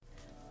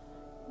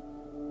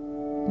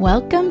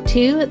Welcome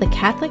to the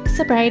Catholic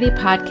Sobriety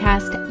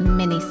Podcast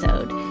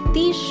MINISODE.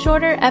 These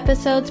shorter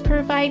episodes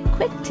provide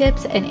quick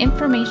tips and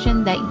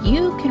information that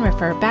you can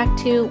refer back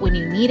to when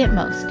you need it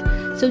most,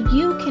 so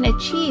you can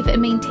achieve and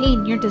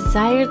maintain your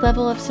desired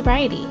level of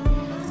sobriety.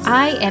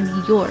 I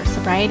am your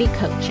sobriety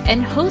coach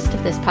and host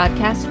of this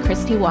podcast,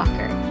 Christy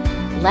Walker.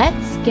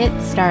 Let's get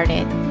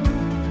started.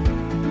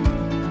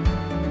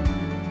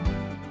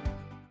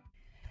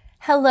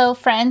 Hello,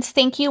 friends.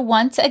 Thank you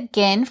once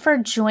again for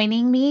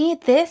joining me.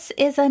 This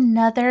is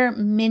another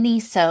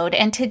mini-sode,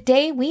 and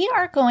today we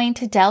are going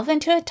to delve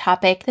into a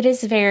topic that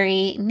is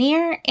very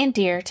near and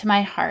dear to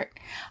my heart.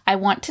 I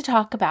want to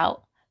talk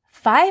about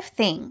 5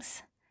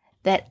 things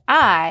that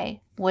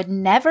I would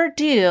never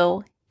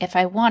do if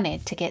I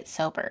wanted to get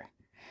sober.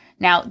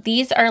 Now,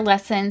 these are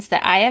lessons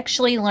that I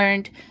actually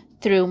learned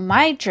through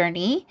my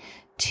journey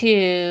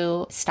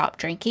to stop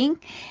drinking,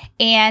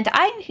 and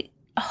I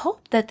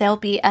hope that they'll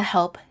be a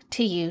help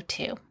to you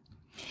too.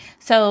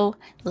 So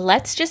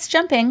let's just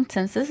jump in.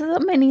 Since this is a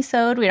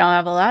mini-sode, we don't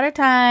have a lot of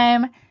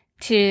time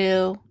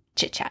to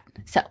chit chat.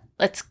 So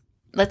let's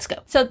go.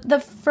 So the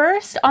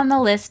first on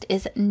the list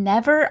is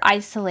never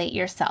isolate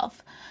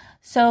yourself.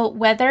 So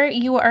whether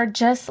you are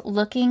just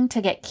looking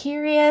to get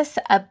curious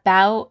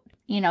about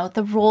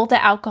the role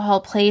that alcohol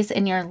plays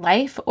in your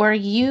life, or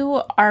you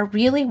are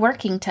really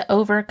working to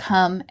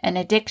overcome an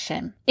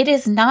addiction, it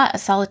is not a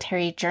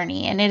solitary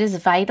journey, and it is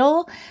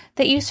vital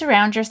that you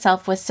surround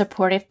yourself with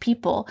supportive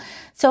people.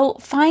 So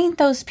find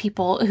those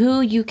people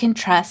who you can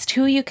trust,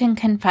 who you can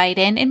confide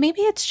in, and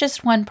maybe it's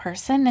just one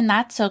person, and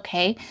that's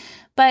okay.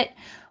 But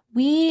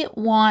we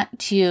want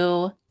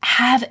to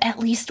have at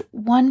least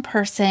one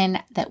person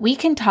that we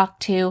can talk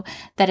to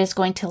that is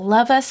going to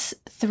love us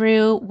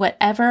through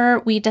whatever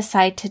we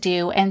decide to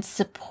do and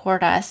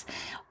support us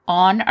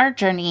on our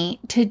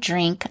journey to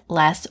drink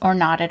less or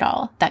not at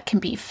all. That can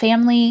be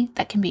family,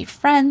 that can be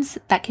friends,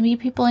 that can be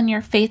people in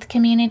your faith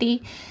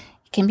community,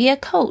 it can be a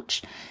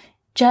coach.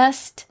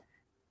 Just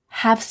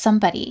have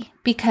somebody,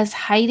 because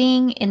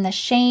hiding in the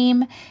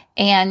shame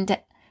and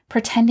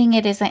pretending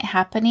it isn't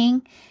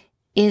happening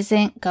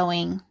isn't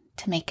going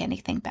to make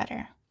anything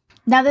better.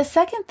 Now, the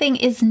second thing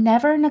is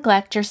never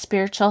neglect your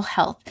spiritual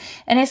health.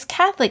 And as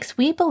Catholics,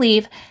 we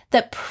believe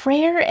that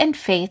prayer and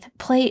faith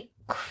play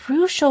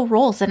crucial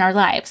roles in our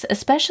lives,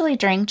 especially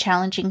during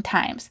challenging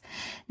times.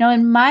 Now,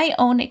 in my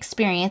own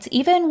experience,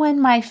 even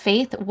when my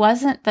faith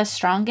wasn't the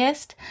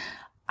strongest,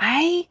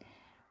 I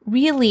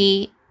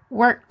really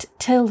worked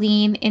to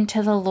lean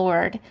into the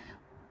Lord,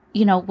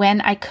 when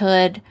I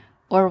could,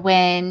 or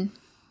when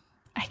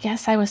I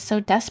guess I was so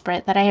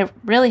desperate that I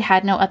really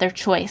had no other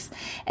choice.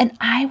 And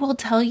I will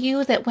tell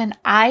you that when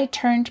I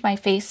turned my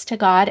face to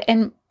God,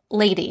 and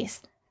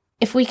ladies,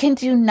 if we can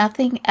do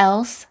nothing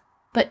else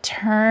but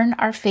turn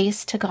our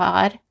face to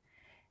God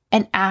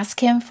and ask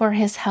Him for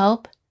His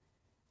help,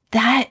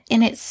 that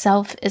in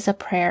itself is a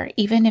prayer,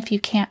 even if you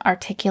can't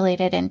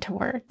articulate it into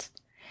words.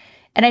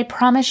 And I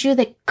promise you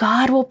that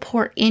God will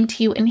pour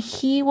into you, and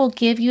He will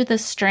give you the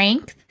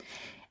strength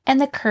and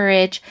the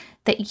courage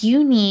that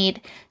you need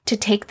to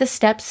take the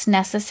steps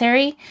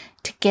necessary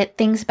to get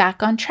things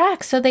back on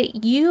track so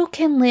that you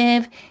can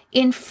live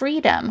in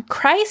freedom.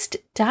 Christ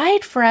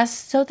died for us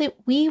so that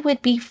we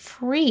would be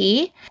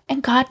free,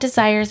 and God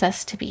desires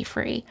us to be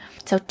free.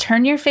 So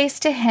turn your face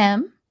to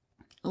Him,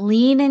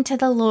 lean into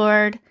the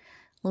Lord,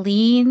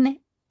 lean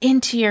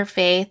into your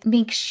faith.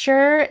 Make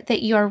sure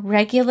that you're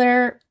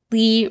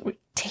regularly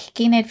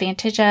taking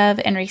advantage of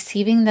and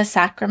receiving the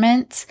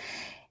sacraments.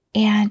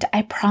 And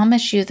I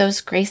promise you,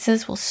 those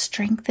graces will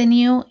strengthen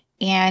you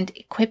and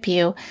equip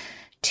you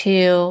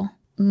to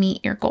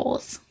meet your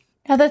goals.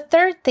 Now, the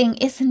third thing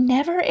is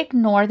never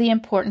ignore the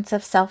importance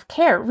of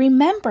self-care.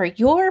 Remember,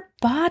 your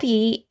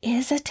body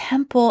is a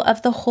temple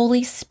of the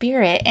Holy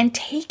Spirit, and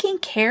taking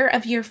care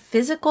of your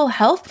physical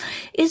health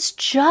is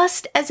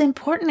just as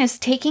important as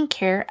taking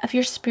care of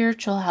your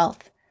spiritual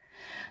health.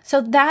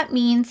 So that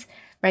means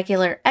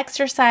regular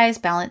exercise,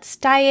 balanced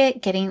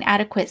diet, getting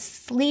adequate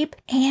sleep,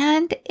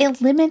 and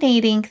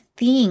eliminating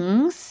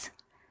things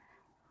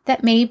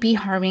that may be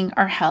harming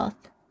our health.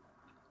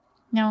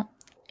 Now,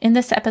 in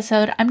this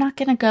episode, I'm not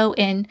going to go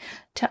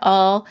into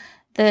all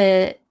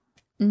the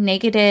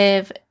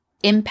negative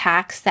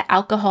impacts that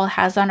alcohol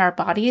has on our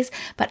bodies,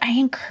 but I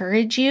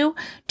encourage you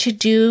to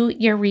do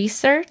your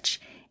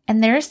research.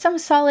 And there's some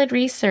solid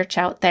research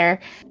out there,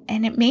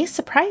 and it may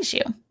surprise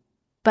you,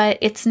 but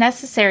it's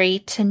necessary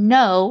to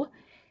know,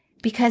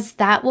 because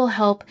that will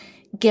help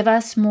give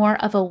us more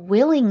of a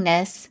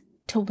willingness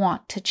to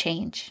want to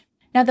change.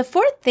 Now, the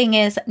fourth thing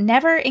is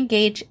never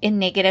engage in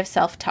negative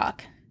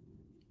self-talk.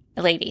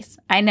 Ladies,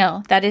 I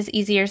know that is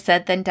easier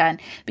said than done,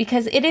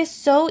 because it is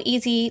so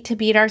easy to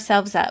beat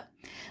ourselves up.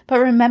 But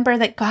remember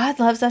that God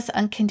loves us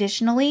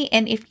unconditionally,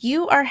 and if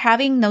you are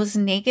having those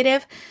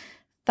negative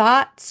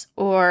thoughts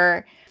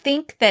or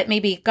think that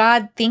maybe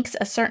God thinks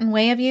a certain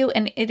way of you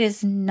and it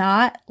is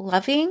not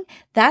loving,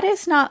 that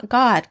is not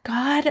God.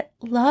 God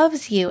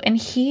loves you and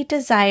He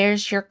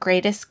desires your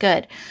greatest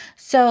good.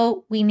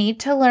 So we need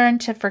to learn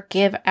to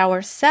forgive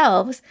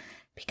ourselves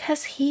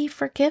Because He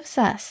forgives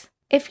us.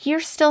 If you're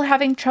still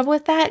having trouble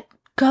with that,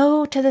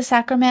 go to the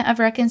sacrament of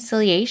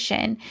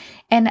reconciliation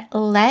and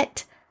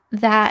let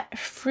that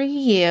free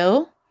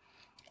you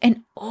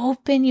and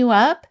open you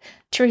up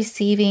to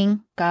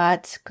receiving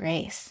God's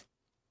grace.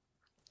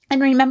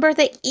 And remember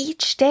that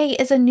each day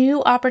is a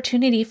new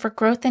opportunity for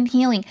growth and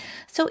healing.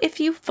 So if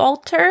you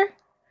falter,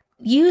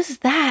 use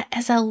that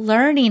as a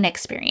learning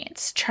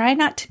experience. Try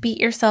not to beat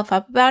yourself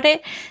up about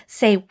it.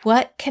 Say,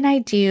 what can I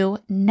do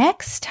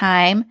next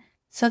time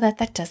so that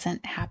that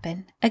doesn't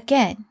happen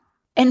again?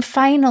 And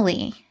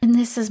finally, and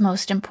this is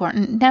most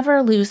important,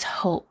 never lose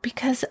hope,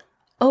 because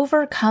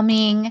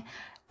overcoming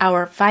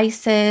our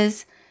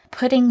vices,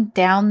 putting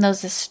down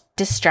those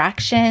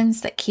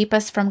distractions that keep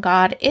us from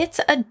God, it's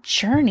a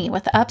journey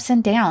with ups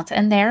and downs.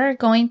 And there are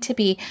going to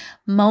be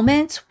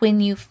moments when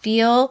you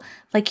feel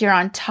like you're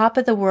on top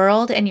of the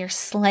world and you're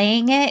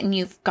slaying it and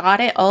you've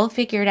got it all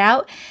figured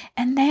out.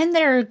 And then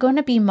there are going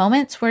to be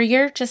moments where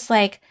you're just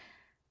like,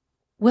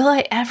 will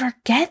I ever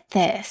get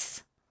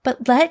this?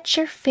 But let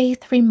your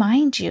faith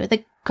remind you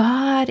that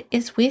God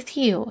is with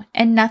you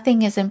and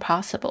nothing is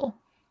impossible.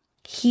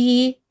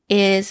 He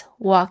is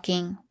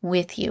walking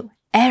with you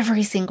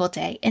every single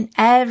day, in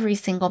every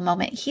single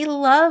moment. He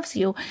loves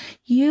you.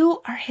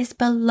 You are His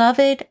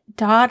beloved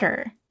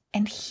daughter,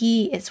 and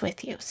He is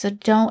with you. So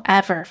don't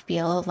ever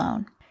feel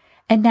alone.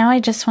 And now I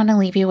just want to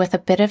leave you with a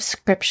bit of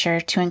scripture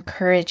to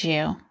encourage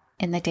you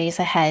in the days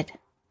ahead.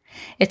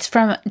 It's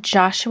from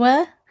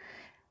Joshua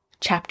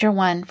chapter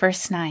 1,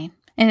 verse 9.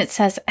 And it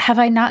says, "Have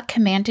I not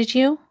commanded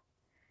you?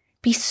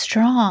 Be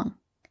strong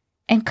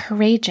and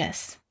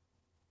courageous.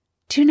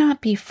 Do not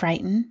be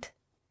frightened.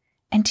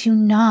 And do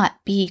not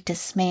be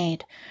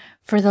dismayed,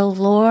 for the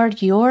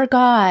Lord your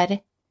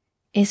God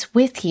is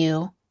with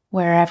you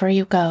wherever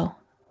you go."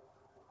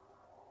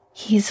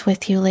 He's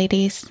with you,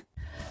 ladies.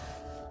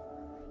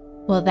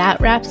 Well,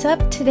 that wraps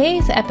up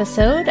today's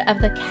episode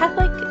of the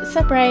Catholic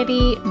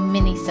Sobriety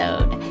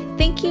Minisode.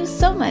 Thank you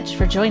so much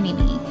for joining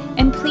me,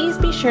 and please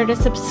be sure to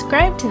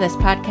subscribe to this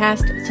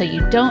podcast so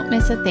you don't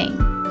miss a thing.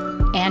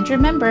 And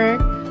remember,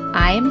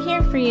 I am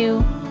here for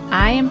you.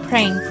 I am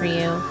praying for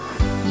you.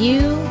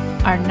 You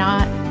are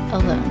not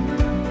alone.